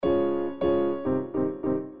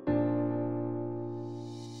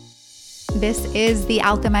This is the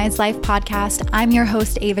Alchemized Life podcast. I'm your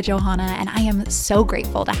host, Ava Johanna, and I am so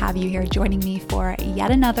grateful to have you here joining me for yet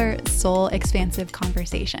another soul expansive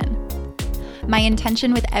conversation. My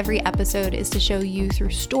intention with every episode is to show you through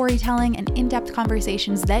storytelling and in-depth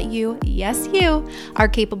conversations that you, yes you, are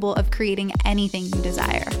capable of creating anything you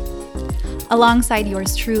desire. Alongside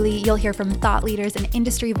yours truly, you'll hear from thought leaders and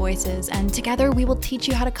industry voices, and together we will teach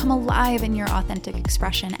you how to come alive in your authentic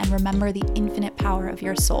expression and remember the infinite power of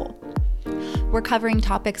your soul. We're covering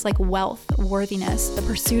topics like wealth, worthiness, the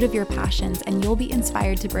pursuit of your passions, and you'll be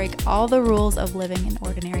inspired to break all the rules of living an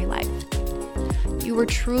ordinary life. You were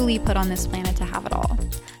truly put on this planet to have it all.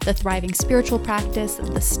 The thriving spiritual practice,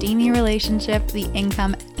 the steamy relationship, the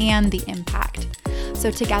income, and the impact.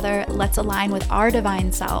 So together, let's align with our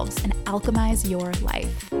divine selves and alchemize your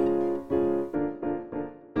life.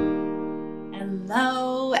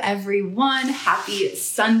 Hello, everyone. Happy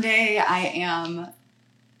Sunday. I am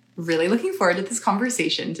really looking forward to this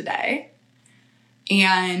conversation today.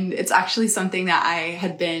 And it's actually something that I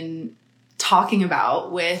had been talking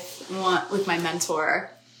about with my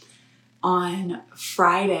mentor on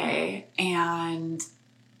Friday, and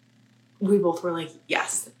we both were like,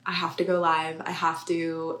 yes, I have to go live. I have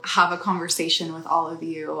to have a conversation with all of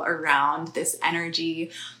you around this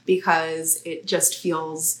energy because it just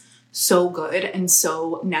feels so good and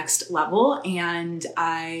so next level, and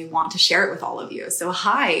I want to share it with all of you. So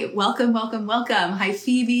hi, welcome. Hi,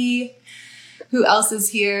 Phoebe. Who else is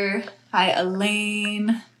here? Hi,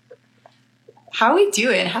 Elaine. How are we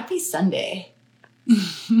doing? Happy Sunday.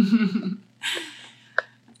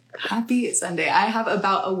 Happy Sunday. I have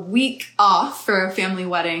about a week off for a family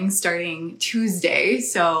wedding starting Tuesday.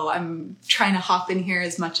 So I'm trying to hop in here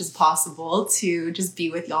as much as possible to just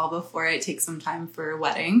be with y'all before I take some time for a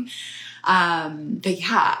wedding. But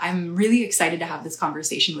yeah, I'm really excited to have this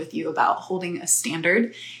conversation with you about holding a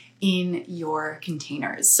standard in your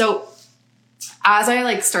containers. So as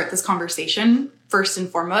I start this conversation, first and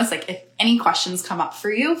foremost, if any questions come up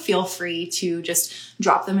for you, feel free to just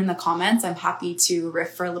drop them in the comments. I'm happy to riff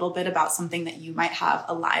for a little bit about something that you might have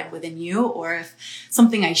alive within you, or if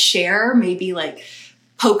something I share maybe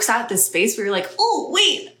pokes at this space where you're like, oh,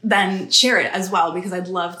 wait, then share it as well, because I'd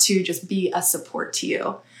love to just be a support to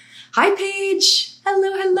you. Hi, Paige.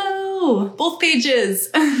 Hello. Both pages.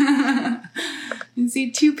 You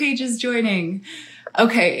see 2 pages joining.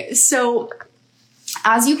 Okay, so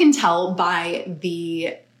as you can tell by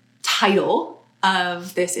the title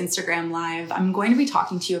of this Instagram Live, I'm going to be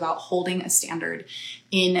talking to you about holding a standard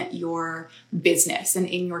in your business and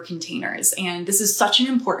in your containers. And this is such an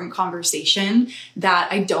important conversation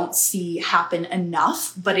that I don't see happen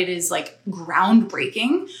enough, but it is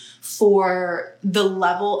groundbreaking for the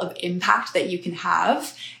level of impact that you can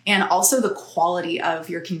have and also the quality of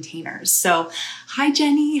your containers. So hi,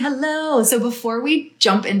 Jenny. Hello. So before we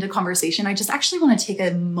jump into conversation, I just actually want to take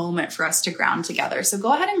a moment for us to ground together. So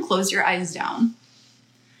go ahead and close your eyes down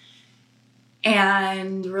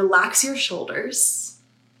and relax your shoulders.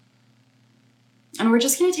 And we're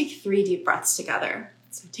just going to take 3 deep breaths together.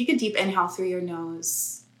 So take a deep inhale through your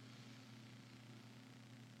nose.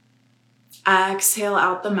 Exhale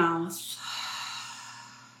out the mouth.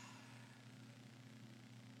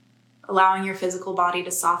 Allowing your physical body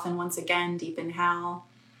to soften once again. Deep inhale.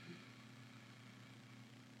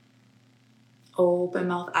 Open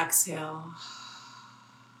mouth, exhale.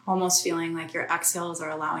 Almost feeling like your exhales are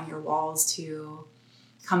allowing your walls to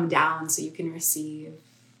come down so you can receive.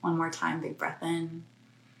 One more time, big breath in.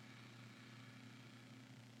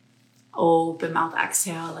 Open mouth,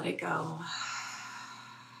 exhale, let it go.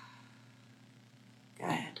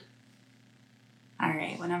 Good. All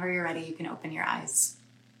right, whenever you're ready, you can open your eyes.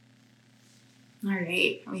 All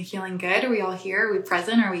right, are we feeling good? Are we all here? Are we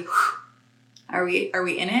present? Are we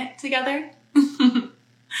in it together?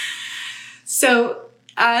 So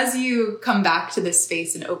as you come back to this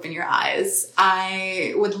space and open your eyes,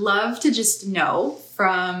 I would love to just know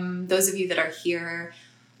from those of you that are here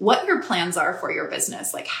what your plans are for your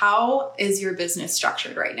business. How is your business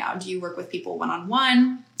structured right now? Do you work with people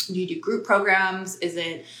one-on-one? Do you do group programs? Is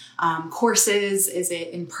it courses? Is it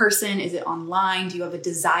in person? Is it online? Do you have a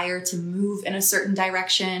desire to move in a certain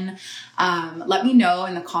direction? Let me know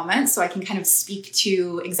in the comments so I can kind of speak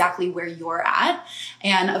to exactly where you're at.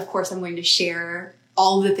 And of course, I'm going to share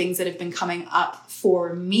all the things that have been coming up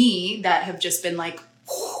for me that have just been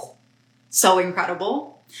so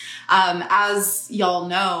incredible. As y'all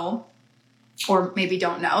know, or maybe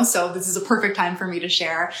don't know, so this is a perfect time for me to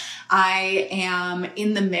share. I am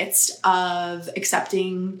in the midst of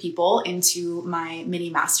accepting people into my mini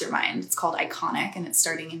mastermind. It's called Iconic, and it's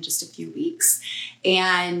starting in just a few weeks.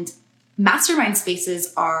 And mastermind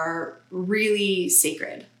spaces are really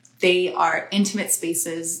sacred. They are intimate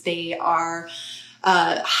spaces. They are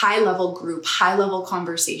high level group, high level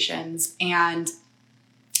conversations. And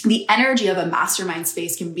the energy of a mastermind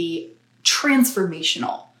space can be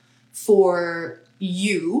transformational for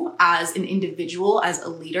you as an individual, as a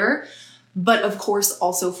leader, but of course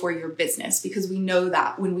also for your business, because we know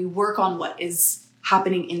that when we work on what is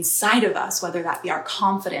happening inside of us, whether that be our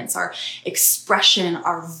confidence, our expression,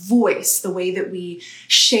 our voice, the way that we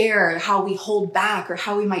share, how we hold back, or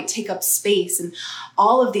how we might take up space, and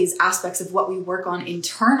all of these aspects of what we work on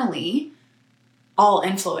internally all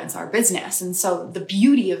influence our business. And so the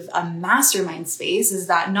beauty of a mastermind space is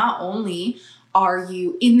that not only are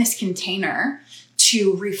you in this container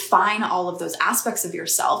to refine all of those aspects of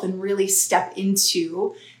yourself and really step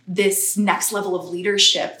into this next level of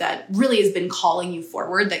leadership that really has been calling you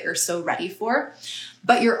forward, that you're so ready for,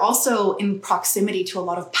 but you're also in proximity to a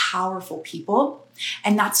lot of powerful people.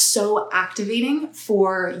 And that's so activating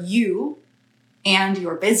for you and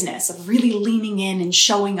your business, of really leaning in and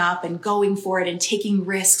showing up and going for it and taking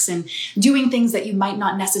risks and doing things that you might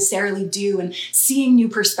not necessarily do and seeing new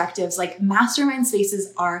perspectives. Like, mastermind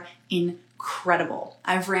spaces are incredible.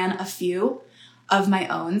 I've ran a few of my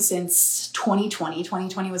own since 2020.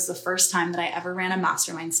 2020 was the first time that I ever ran a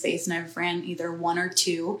mastermind space, and I've ran either one or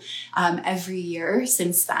two every year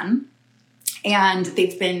since then. And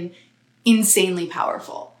they've been insanely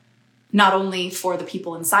powerful, not only for the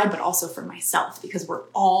people inside, but also for myself, because we're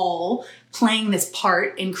all playing this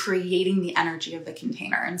part in creating the energy of the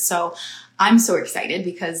container. And so I'm so excited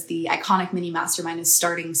because the Iconic Mini Mastermind is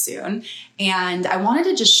starting soon. And I wanted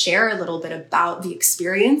to just share a little bit about the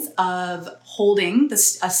experience of holding a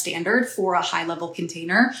standard for a high level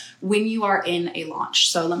container when you are in a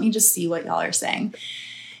launch. So let me just see what y'all are saying.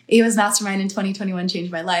 Ava's mastermind in 2021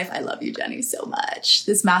 changed my life. I love you, Jenny, so much.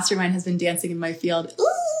 This mastermind has been dancing in my field.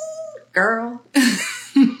 Ooh, girl.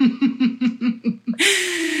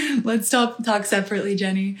 Let's talk separately,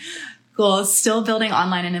 Jenny. Cool. Still building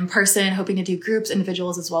online and in person, hoping to do groups,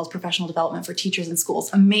 individuals, as well as professional development for teachers and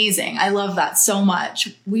schools. Amazing. I love that so much.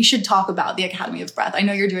 We should talk about the Academy of Breath. I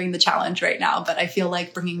know you're doing the challenge right now, but I feel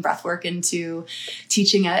like bringing breath work into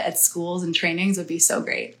teaching it at schools and trainings would be so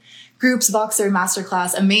great. Groups, Voxer,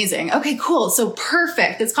 masterclass. Amazing. Okay, cool. So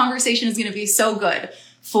perfect. This conversation is going to be so good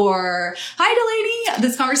for, hi, Delaney.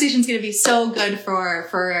 This conversation is going to be so good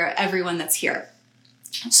for everyone that's here.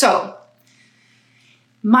 So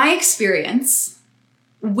my experience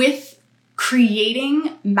with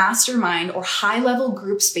creating mastermind or high-level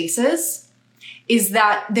group spaces is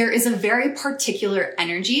that there is a very particular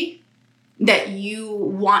energy that you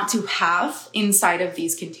want to have inside of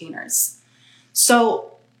these containers.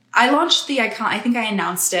 So I launched the Icon, I think I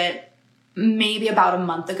announced it maybe about a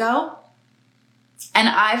month ago. And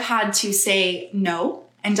I've had to say no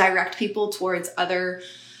and direct people towards other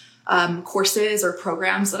courses or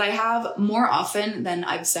programs that I have more often than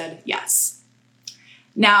I've said yes.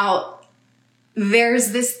 Now,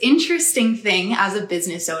 there's this interesting thing as a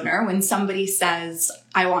business owner when somebody says,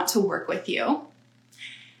 I want to work with you.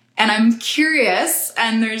 And I'm curious,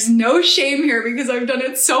 and there's no shame here because I've done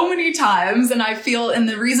it so many times. And I feel, and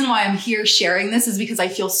the reason why I'm here sharing this is because I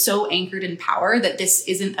feel so anchored in power that this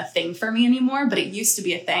isn't a thing for me anymore, but it used to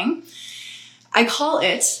be a thing. I call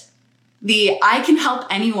it the I can help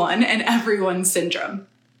anyone and everyone syndrome.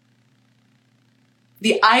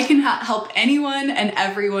 The I can help anyone and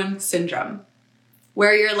everyone syndrome,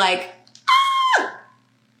 where you're like,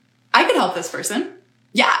 I could help this person.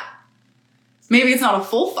 Yeah. Maybe it's not a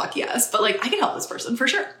full fuck yes, but like, I can help this person for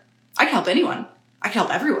sure. I can help anyone. I can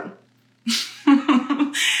help everyone.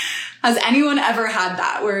 Has anyone ever had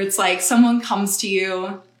that where it's like someone comes to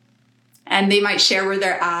you and they might share where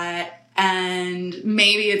they're at, and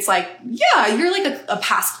maybe it's like, yeah, you're like a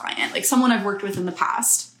past client, like someone I've worked with in the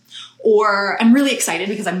past, or I'm really excited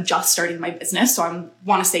because I'm just starting my business, so I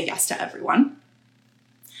want to say yes to everyone.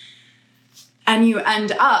 And you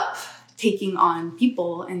end up taking on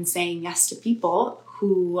people and saying yes to people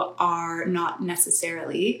who are not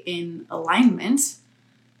necessarily in alignment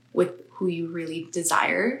with who you really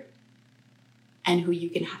desire and who you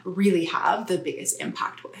can really have the biggest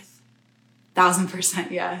impact with.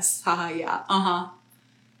 1000% yes. Haha, yeah. Uh-huh.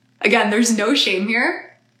 Again, there's no shame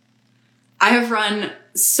here. I have run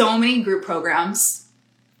so many group programs,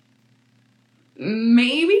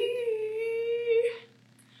 maybe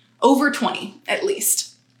over 20 at least,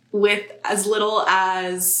 with as little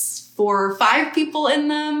as 4 or 5 people in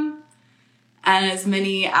them and as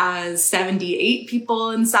many as 78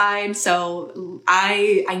 people inside. So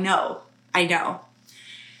I know.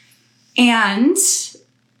 And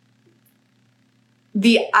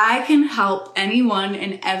The I can help anyone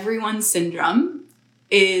and everyone syndrome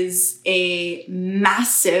is a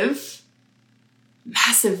massive,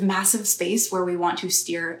 massive, massive space where we want to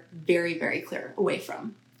steer very, very clear away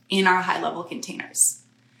from in our high level containers.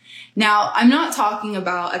 Now, I'm not talking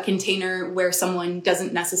about a container where someone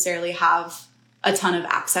doesn't necessarily have a ton of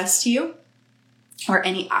access to you or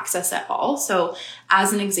any access at all. So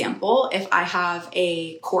as an example, if I have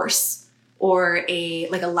a course or a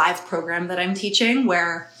live program that I'm teaching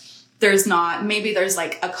where there's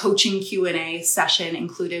like a coaching Q&A session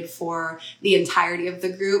included for the entirety of the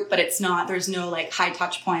group, but there's no like high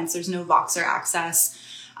touch points. There's no Voxer access.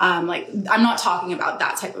 I'm not talking about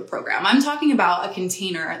that type of program. I'm talking about a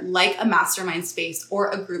container like a mastermind space or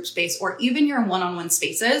a group space, or even your one-on-one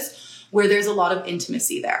spaces where there's a lot of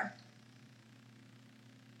intimacy there.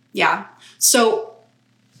 Yeah. So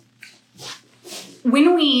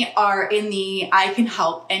when we are in the I can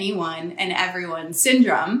help anyone and everyone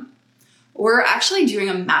syndrome, we're actually doing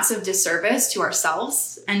a massive disservice to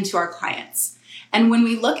ourselves and to our clients. And when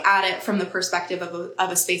we look at it from the perspective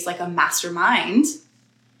of a space like a mastermind,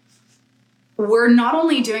 we're not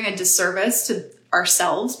only doing a disservice to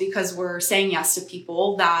ourselves because we're saying yes to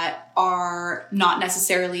people that are not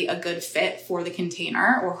necessarily a good fit for the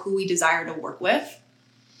container or who we desire to work with,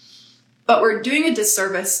 but we're doing a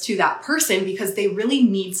disservice to that person because they really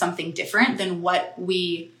need something different than what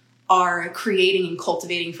we are creating and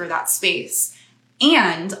cultivating for that space.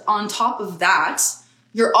 And on top of that,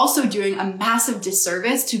 you're also doing a massive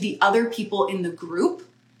disservice to the other people in the group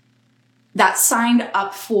that signed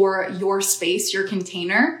up for your space, your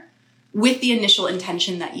container, with the initial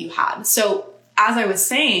intention that you had. So as I was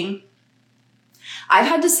saying, I've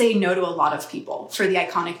had to say no to a lot of people for the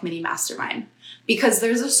Iconic Mini Mastermind because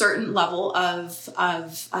there's a certain level of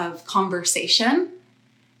conversation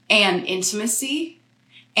and intimacy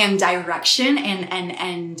and direction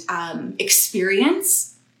and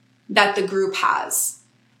experience that the group has.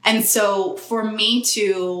 And so for me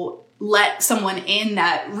to let someone in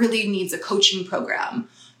that really needs a coaching program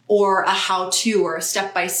or a how-to or a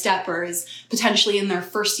step-by-step or is potentially in their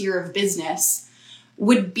first year of business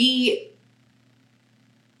would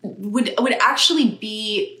actually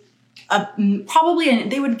be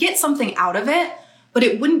they would get something out of it, but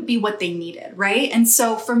it wouldn't be what they needed, right? And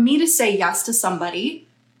so for me to say yes to somebody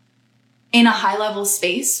in a high-level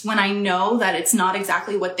space when I know that it's not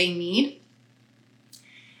exactly what they need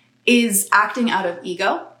is acting out of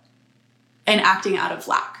ego and acting out of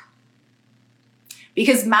lack.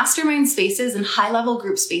 Because mastermind spaces and high-level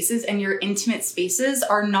group spaces and your intimate spaces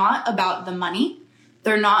are not about the money.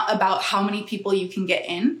 They're not about how many people you can get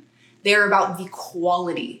in. They're about the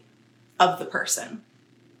quality of the person.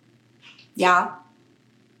 Yeah.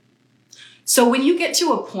 So when you get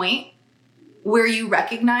to a point where you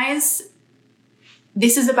recognize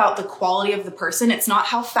this is about the quality of the person, it's not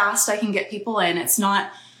how fast I can get people in. It's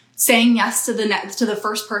not saying yes to the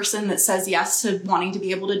first person that says yes to wanting to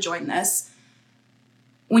be able to join this.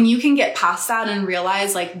 When you can get past that and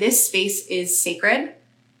realize like this space is sacred,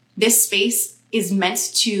 this space is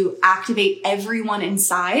meant to activate everyone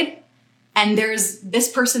inside. And there's this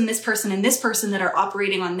person, and this person that are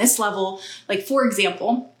operating on this level. Like, for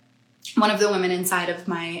example, one of the women inside of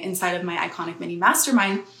my Iconic Mini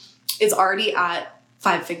Mastermind is already at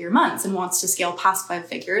 5-figure months and wants to scale past 5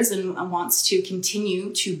 figures and wants to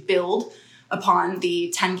continue to build upon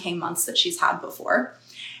the 10K months that she's had before.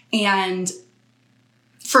 And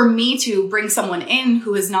for me to bring someone in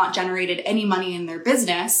who has not generated any money in their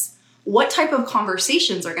business, what type of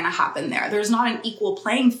conversations are going to happen there? There's not an equal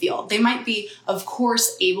playing field. They might be, of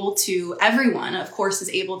course, everyone, of course, is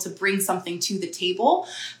able to bring something to the table.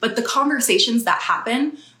 But the conversations that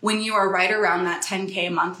happen when you are right around that 10K a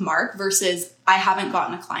month mark versus I haven't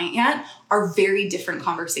gotten a client yet are very different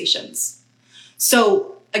conversations.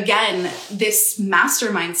 So again, this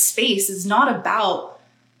mastermind space is not about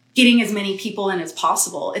getting as many people in as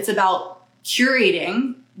possible. It's about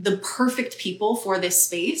curating the perfect people for this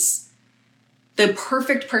space, the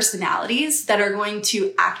perfect personalities that are going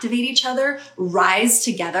to activate each other, rise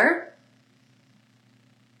together,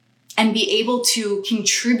 and be able to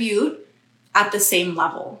contribute at the same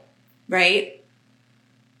level, right?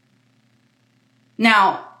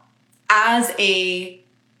 Now, as a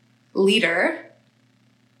leader,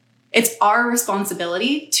 it's our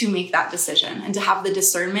responsibility to make that decision and to have the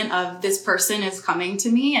discernment of this person is coming to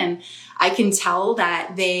me and I can tell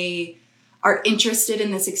that they are interested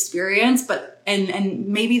in this experience, but and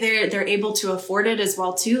maybe they're able to afford it as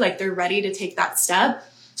well too. Like they're ready to take that step,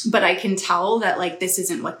 but I can tell that like this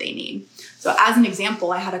isn't what they need. So as an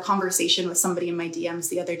example, I had a conversation with somebody in my DMs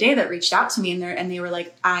the other day that reached out to me and they were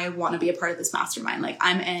like, I want to be a part of this mastermind. Like,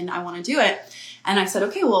 I'm in, I want to do it. And I said,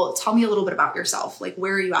 okay, well, tell me a little bit about yourself. Like,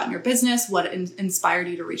 where are you at in your business? What inspired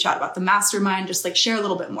you to reach out about the mastermind? Just like share a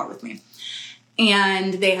little bit more with me.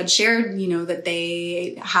 And they had shared, that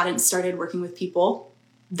they hadn't started working with people,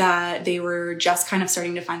 that they were just kind of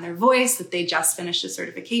starting to find their voice, that they just finished a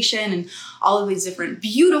certification and all of these different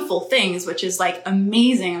beautiful things, which is like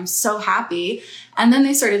amazing. I'm so happy. And then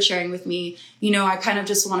they started sharing with me, I kind of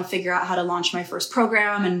just want to figure out how to launch my first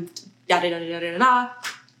program and da da da da da da.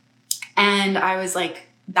 And I was like,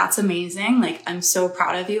 that's amazing. Like, I'm so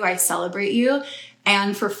proud of you. I celebrate you.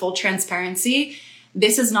 And for full transparency,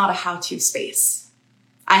 this is not a how-to space.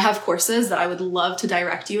 I have courses that I would love to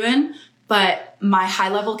direct you in, but my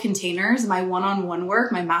high-level containers, my one-on-one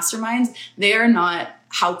work, my masterminds, they are not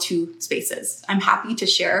how-to spaces. I'm happy to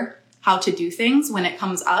share how to do things when it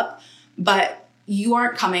comes up, but you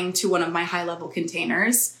aren't coming to one of my high-level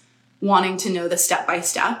containers wanting to know the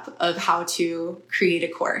step-by-step of how to create a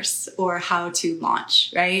course or how to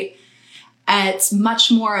launch, right? It's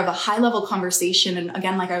much more of a high-level conversation. And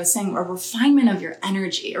again, like I was saying, a refinement of your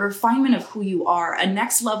energy, a refinement of who you are, a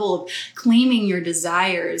next level of claiming your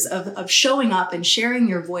desires, of showing up and sharing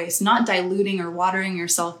your voice, not diluting or watering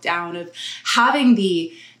yourself down, of having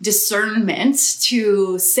the discernment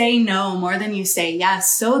to say no more than you say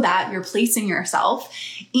yes, so that you're placing yourself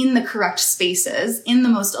in the correct spaces, in the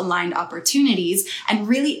most aligned opportunities, and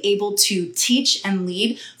really able to teach and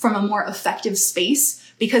lead from a more effective space,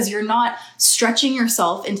 because you're not stretching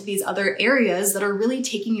yourself into these other areas that are really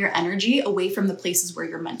taking your energy away from the places where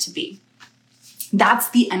you're meant to be. That's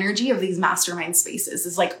the energy of these mastermind spaces,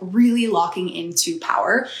 is like really locking into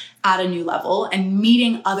power at a new level and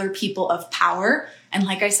meeting other people of power. And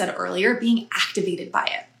like I said earlier, being activated by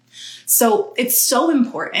it. So it's so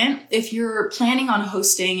important if you're planning on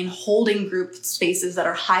hosting and holding group spaces that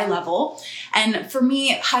are high level. And for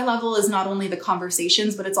me, high level is not only the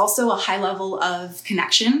conversations, but it's also a high level of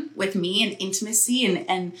connection with me and intimacy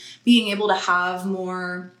and being able to have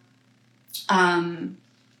more, the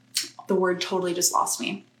word totally just lost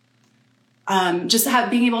me.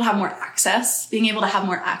 Being able to have more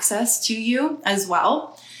access to you as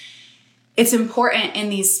well. It's important in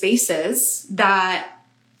these spaces that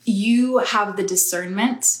you have the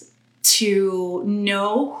discernment to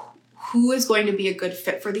know who is going to be a good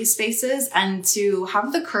fit for these spaces and to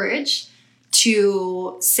have the courage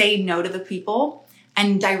to say no to the people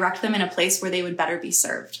and direct them in a place where they would better be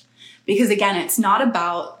served. Because again, it's not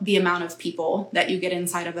about the amount of people that you get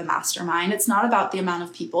inside of a mastermind. It's not about the amount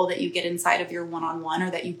of people that you get inside of your one-on-one or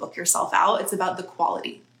that you book yourself out. It's about the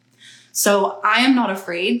quality. So I am not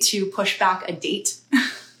afraid to push back a date.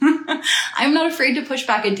 I'm not afraid to push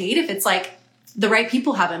back a date if it's like the right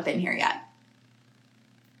people haven't been here yet.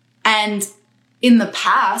 And in the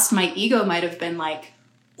past, my ego might have been like,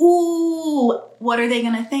 ooh, what are they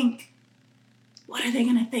going to think? What are they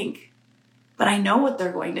going to think? But I know what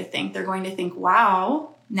they're going to think. They're going to think,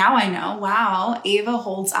 wow, now I know, wow, Ava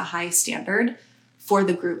holds a high standard for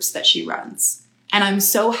the groups that she runs. And I'm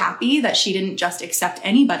so happy that she didn't just accept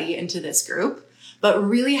anybody into this group, but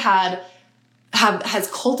really has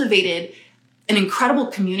cultivated an incredible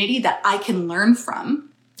community that I can learn from,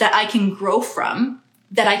 that I can grow from,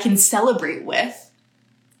 that I can celebrate with,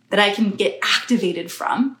 that I can get activated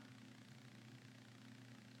from.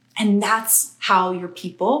 And that's how your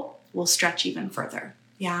people will stretch even further.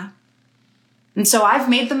 Yeah. And so I've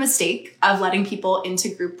made the mistake of letting people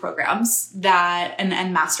into group programs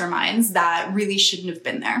and masterminds that really shouldn't have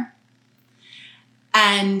been there.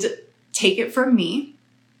 And take it from me,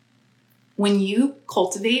 when you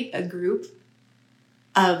cultivate a group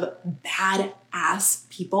of badass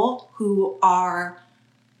people who are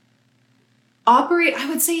I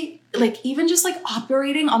would say, like, even just like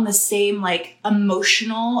operating on the same like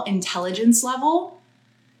emotional intelligence level.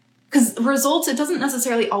 Because results, it doesn't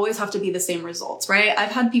necessarily always have to be the same results, right?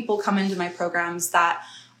 I've had people come into my programs that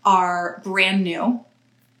are brand new,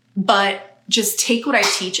 but just take what I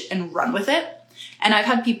teach and run with it. And I've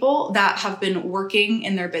had people that have been working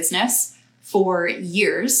in their business for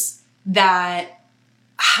years that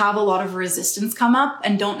have a lot of resistance come up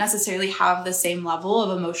and don't necessarily have the same level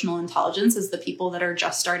of emotional intelligence as the people that are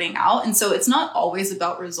just starting out. And so it's not always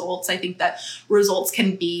about results. I think that results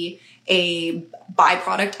can be a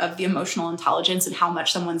byproduct of the emotional intelligence and how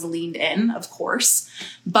much someone's leaned in, of course.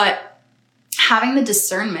 But having the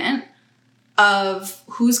discernment of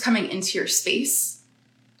who's coming into your space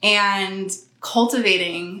and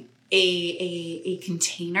cultivating a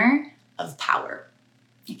container of power,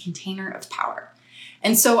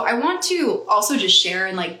 And so I want to also just share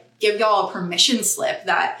and like give y'all a permission slip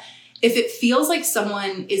that if it feels like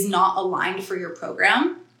someone is not aligned for your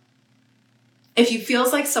program, if it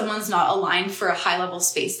feels like someone's not aligned for a high level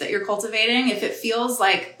space that you're cultivating, if it feels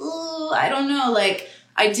like, ooh, I don't know, like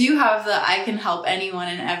I do have the I can help anyone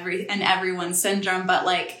and everyone syndrome, but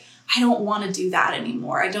like I don't want to do that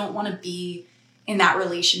anymore. I don't want to be in that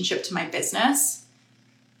relationship to my business.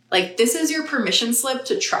 Like this is your permission slip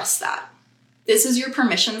to trust that. This is your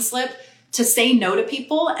permission slip to say no to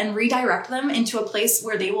people and redirect them into a place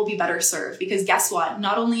where they will be better served. Because guess what?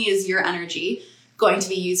 Not only is your energy going to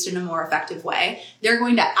be used in a more effective way, they're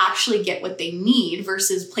going to actually get what they need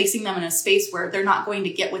versus placing them in a space where they're not going to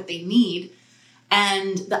get what they need.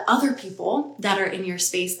 And the other people that are in your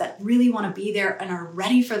space that really want to be there and are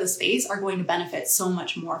ready for the space are going to benefit so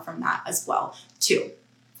much more from that as well, too.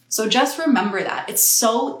 So just remember that. It's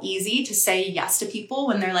so easy to say yes to people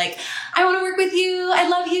when they're like, I want to work with you. I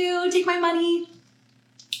love you. Take my money.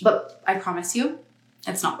 But I promise you,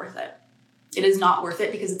 it's not worth it. It is not worth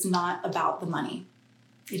it because it's not about the money.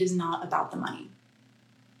 It is not about the money.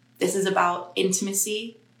 This is about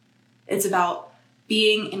intimacy. It's about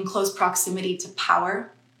being in close proximity to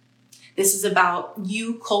power. This is about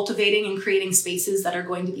you cultivating and creating spaces that are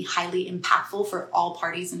going to be highly impactful for all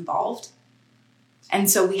parties involved. And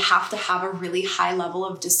so we have to have a really high level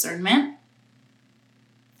of discernment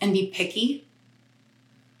and be picky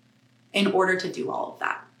in order to do all of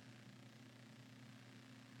that.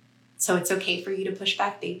 So it's okay for you to push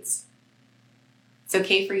back dates. It's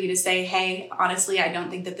okay for you to say, hey, honestly, I don't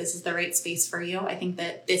think that this is the right space for you. I think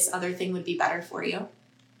that this other thing would be better for you.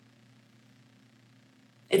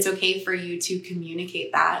 It's okay for you to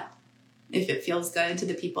communicate that if it feels good to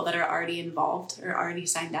the people that are already involved or already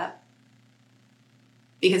signed up.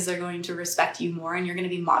 Because they're going to respect you more and you're going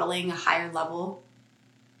to be modeling a higher level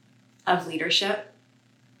of leadership.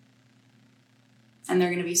 And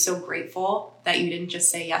they're going to be so grateful that you didn't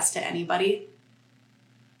just say yes to anybody.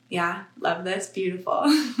 Yeah, love this. Beautiful.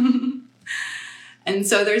 And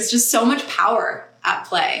so there's just so much power at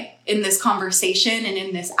play in this conversation and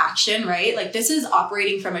in this action, right? Like this is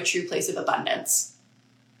operating from a true place of abundance.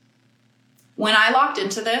 When I locked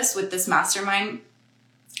into this with this mastermind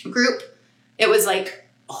group, it was like,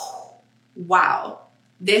 oh, wow,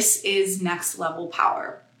 this is next level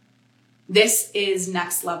power. This is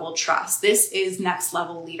next level trust. This is next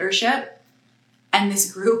level leadership. And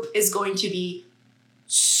this group is going to be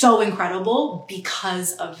so incredible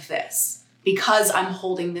because of this, because I'm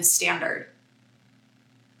holding this standard.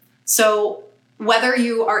 So whether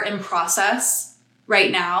you are in process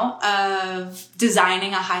right now of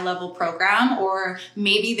designing a high level program, or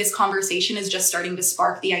maybe this conversation is just starting to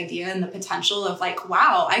spark the idea and the potential of like,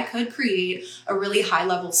 wow, I could create a really high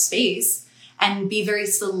level space and be very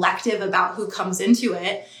selective about who comes into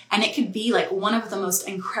it. And it could be like one of the most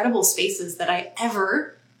incredible spaces that I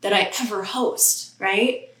ever host,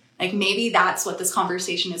 right? Like maybe that's what this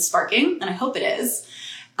conversation is sparking, and I hope it is.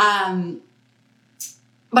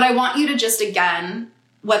 But I want you to just, again,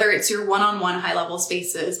 whether it's your one-on-one high-level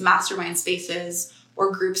spaces, mastermind spaces,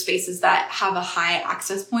 or group spaces that have a high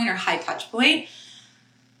access point or high touch point,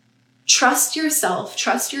 trust yourself,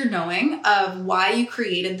 trust your knowing of why you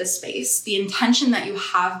created the space, the intention that you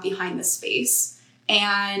have behind the space.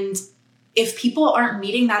 And if people aren't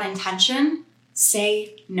meeting that intention,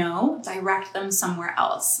 say no, direct them somewhere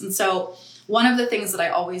else. And so one of the things that I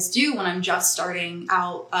always do when I'm just starting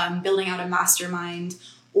out, building out a mastermind,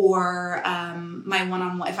 or my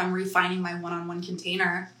one-on-one, if I'm refining my one-on-one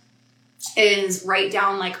container, is write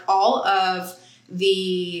down like all of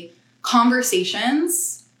the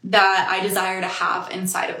conversations that I desire to have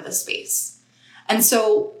inside of the space. And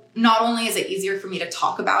so not only is it easier for me to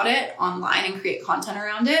talk about it online and create content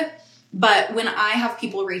around it, but when I have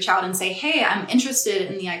people reach out and say, hey, I'm interested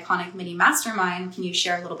in the Iconic Mini Mastermind, can you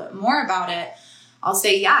share a little bit more about it? I'll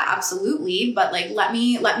say, yeah, absolutely. But like, let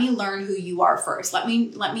me learn who you are first. Let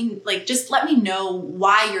me know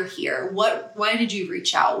why you're here. Why did you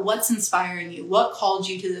reach out? What's inspiring you? What called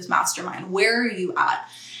you to this mastermind? Where are you at?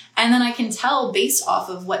 And then I can tell based off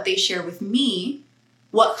of what they share with me,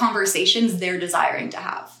 what conversations they're desiring to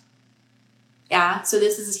have. Yeah. So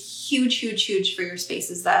this is huge, huge, huge for your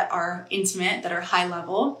spaces that are intimate, that are high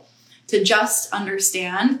level, to just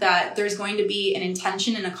understand that there's going to be an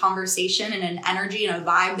intention and a conversation and an energy and a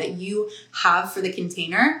vibe that you have for the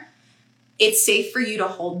container. It's safe for you to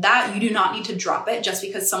hold that. You do not need to drop it just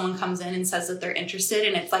because someone comes in and says that they're interested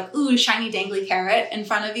and it's like, ooh, shiny dangly carrot in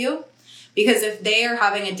front of you. Because if they are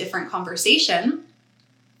having a different conversation,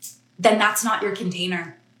 then that's not your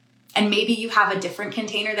container. And maybe you have a different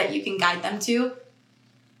container that you can guide them to,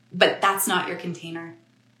 but that's not your container.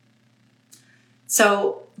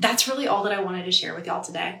 So that's really all that I wanted to share with y'all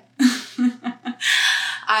today.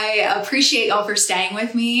 I appreciate y'all for staying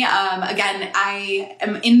with me. Again, I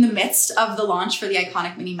am in the midst of the launch for the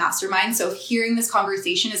Iconic Mini Mastermind. So hearing this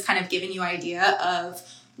conversation is kind of giving you an idea of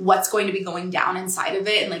what's going to be going down inside of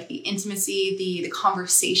it, and like the intimacy, the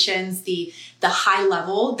conversations, the high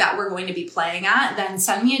level that we're going to be playing at, then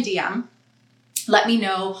send me a DM. Let me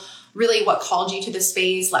know really what called you to the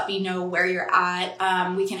space. Let me know where you're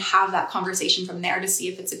at. We can have that conversation from there to see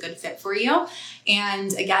if it's a good fit for you.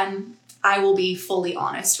 And again, I will be fully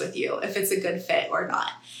honest with you if it's a good fit or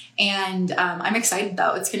not. And I'm excited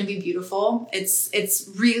though. It's going to be beautiful. It's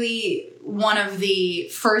really one of the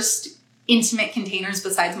first intimate containers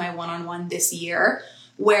besides my one-on-one this year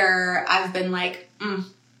where I've been like,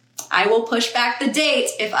 I will push back the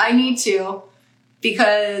date if I need to,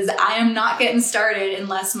 because I am not getting started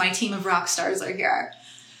unless my team of rock stars are here.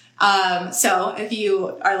 So if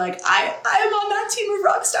you are like, I am on that team of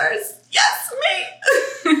rock stars, yes,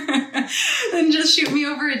 me, then just shoot me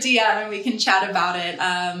over a DM and we can chat about it.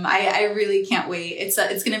 I really can't wait. It's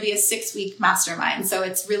going to be a 6-week mastermind. So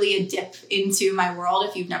it's really a dip into my world.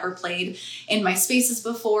 If you've never played in my spaces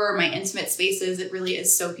before, my intimate spaces, it really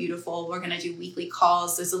is so beautiful. We're going to do weekly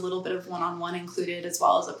calls. There's a little bit of one-on-one included as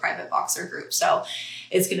well as a private Voxer group. So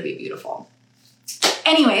it's going to be beautiful.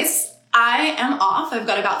 Anyways, I am off. I've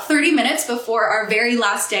got about 30 minutes before our very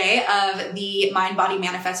last day of the Mind Body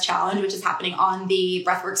Manifest Challenge, which is happening on the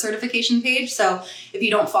Breathwork certification page. So if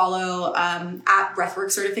you don't follow at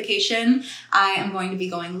Breathwork certification, I am going to be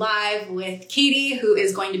going live with Katie, who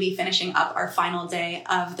is going to be finishing up our final day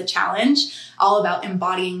of the challenge, all about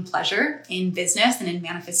embodying pleasure in business and in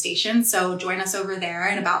manifestation. So join us over there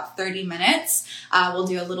in about 30 minutes. We'll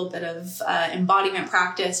do a little bit of embodiment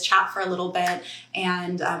practice, chat for a little bit,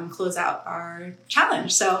 and close out our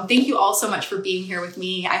challenge. So thank you all so much for being here with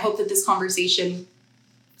me. I hope that this conversation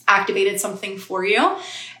activated something for you.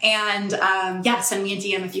 And send me a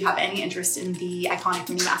DM if you have any interest in the Iconic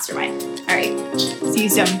Mini Mastermind. All right, see you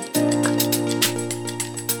soon.